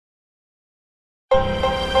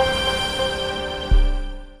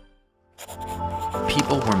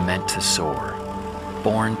People were meant to soar,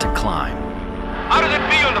 born to climb. How does it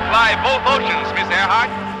feel to fly both oceans, Miss Earhart?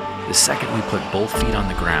 The second we put both feet on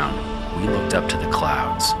the ground, we looked up to the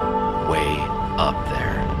clouds, way up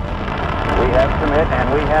there. We have commit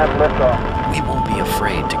and we have liftoff. We won't be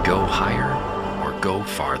afraid to go higher or go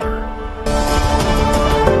farther.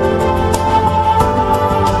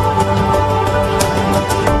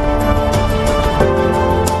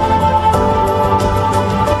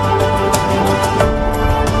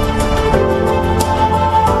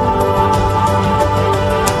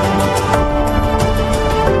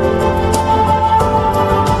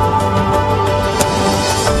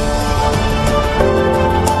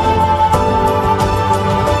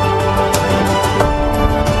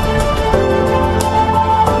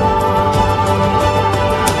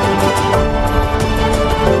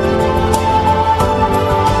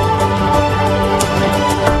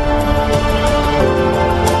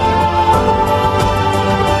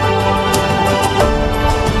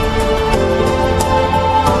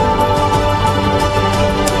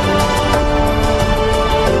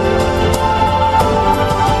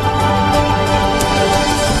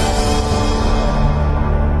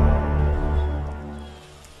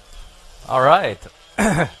 All right.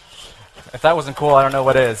 If that wasn't cool, I don't know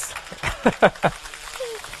what is.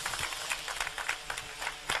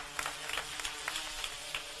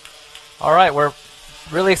 All right, we're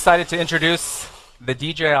really excited to introduce the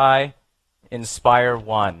DJI Inspire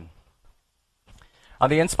 1.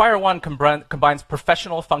 The Inspire 1 combines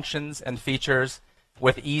professional functions and features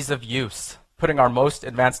with ease of use, putting our most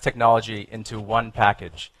advanced technology into one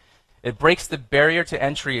package. It breaks the barrier to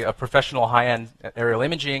entry of professional high-end aerial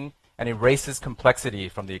imaging and erases complexity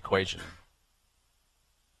from the equation.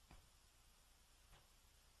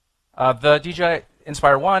 The DJI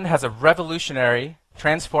Inspire 1 has a revolutionary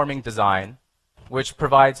transforming design which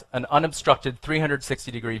provides an unobstructed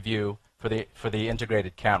 360-degree view for the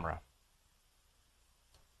integrated camera.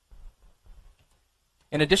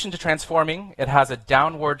 In addition to transforming, it has a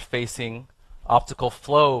downward-facing optical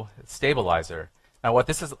flow stabilizer. Now what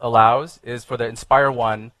this allows is for the Inspire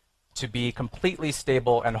 1 to be completely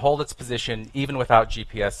stable and hold its position even without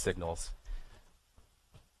GPS signals.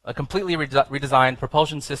 A completely redesigned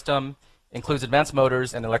propulsion system includes advanced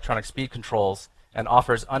motors and electronic speed controls and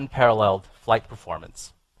offers unparalleled flight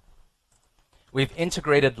performance. We've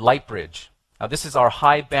integrated LightBridge. Now this is our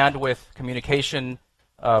high bandwidth communication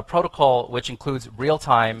protocol which includes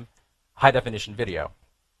real-time high definition video.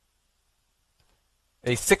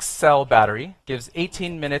 A 6-cell battery gives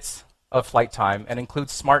 18 minutes of flight time and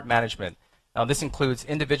includes smart management. Now this includes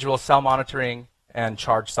individual cell monitoring and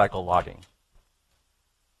charge cycle logging.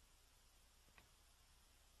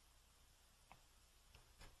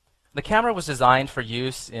 The camera was designed for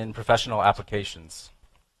use in professional applications.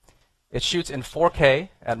 It shoots in 4K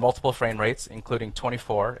at multiple frame rates, including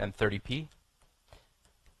 24 and 30p.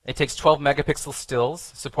 It takes 12 megapixel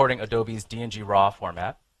stills, supporting Adobe's DNG RAW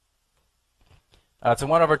format. It's a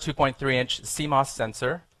 1/2.3-inch CMOS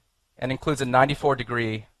sensor and includes a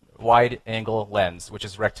 94-degree wide-angle lens, which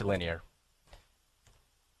is rectilinear.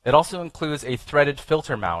 It also includes a threaded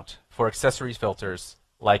filter mount for accessory filters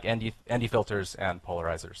like ND filters and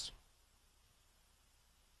polarizers.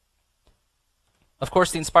 Of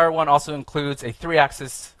course, the Inspire 1 also includes a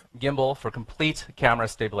 3-axis gimbal for complete camera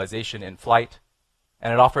stabilization in flight,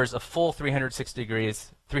 and it offers a full 360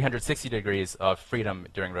 degrees of freedom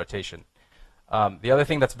during rotation. The other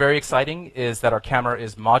thing that's very exciting is that our camera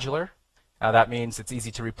is modular. That means it's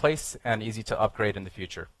easy to replace and easy to upgrade in the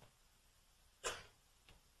future.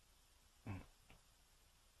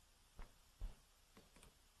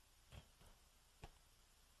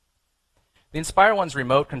 The Inspire 1's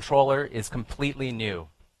remote controller is completely new.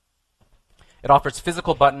 It offers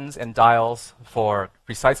physical buttons and dials for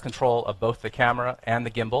precise control of both the camera and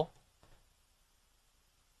the gimbal.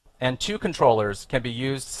 And 2 controllers can be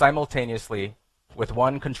used simultaneously, with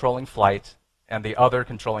one controlling flight and the other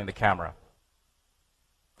controlling the camera.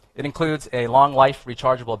 It includes a long-life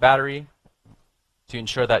rechargeable battery to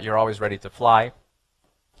ensure that you're always ready to fly,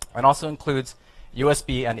 and also includes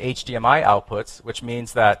USB and HDMI outputs, which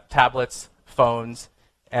means that tablets, phones,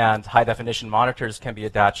 and high-definition monitors can be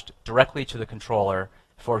attached directly to the controller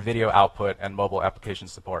for video output and mobile application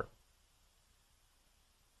support.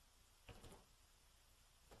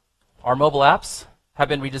 Our mobile apps have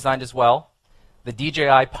been redesigned as well. The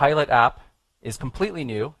DJI Pilot app is completely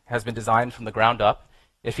new, has been designed from the ground up.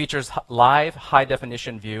 It features live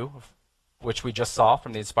high-definition view, which we just saw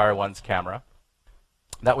from the Inspire 1's camera.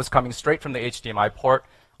 That was coming straight from the HDMI port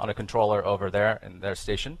on a controller over there in their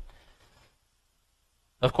station.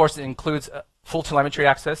 Of course, it includes full telemetry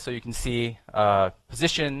access, so you can see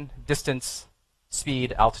position, distance,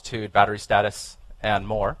 speed, altitude, battery status, and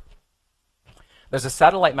more. There's a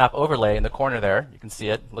satellite map overlay in the corner there. You can see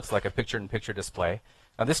it. It looks like a picture-in-picture display.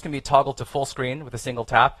 Now this can be toggled to full screen with a single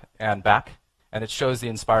tap and back, and it shows the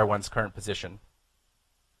Inspire 1's current position.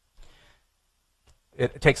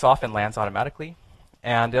 It takes off and lands automatically.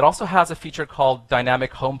 And it also has a feature called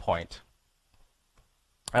Dynamic Home Point.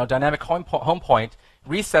 Now, Dynamic Home Point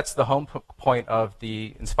resets the home point of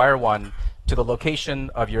the Inspire 1 to the location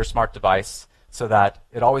of your smart device so that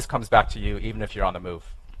it always comes back to you even if you're on the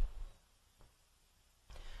move.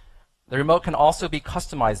 The remote can also be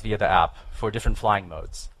customized via the app for different flying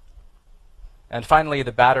modes. And finally,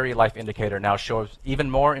 the battery life indicator now shows even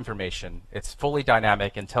more information. It's fully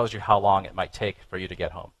dynamic and tells you how long it might take for you to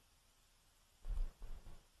get home.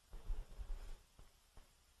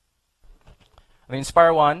 The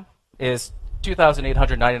Inspire 1 is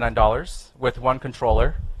 $2,899 with one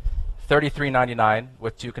controller, $3,399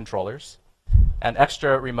 with two controllers, and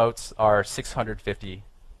extra remotes are $650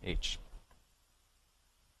 each.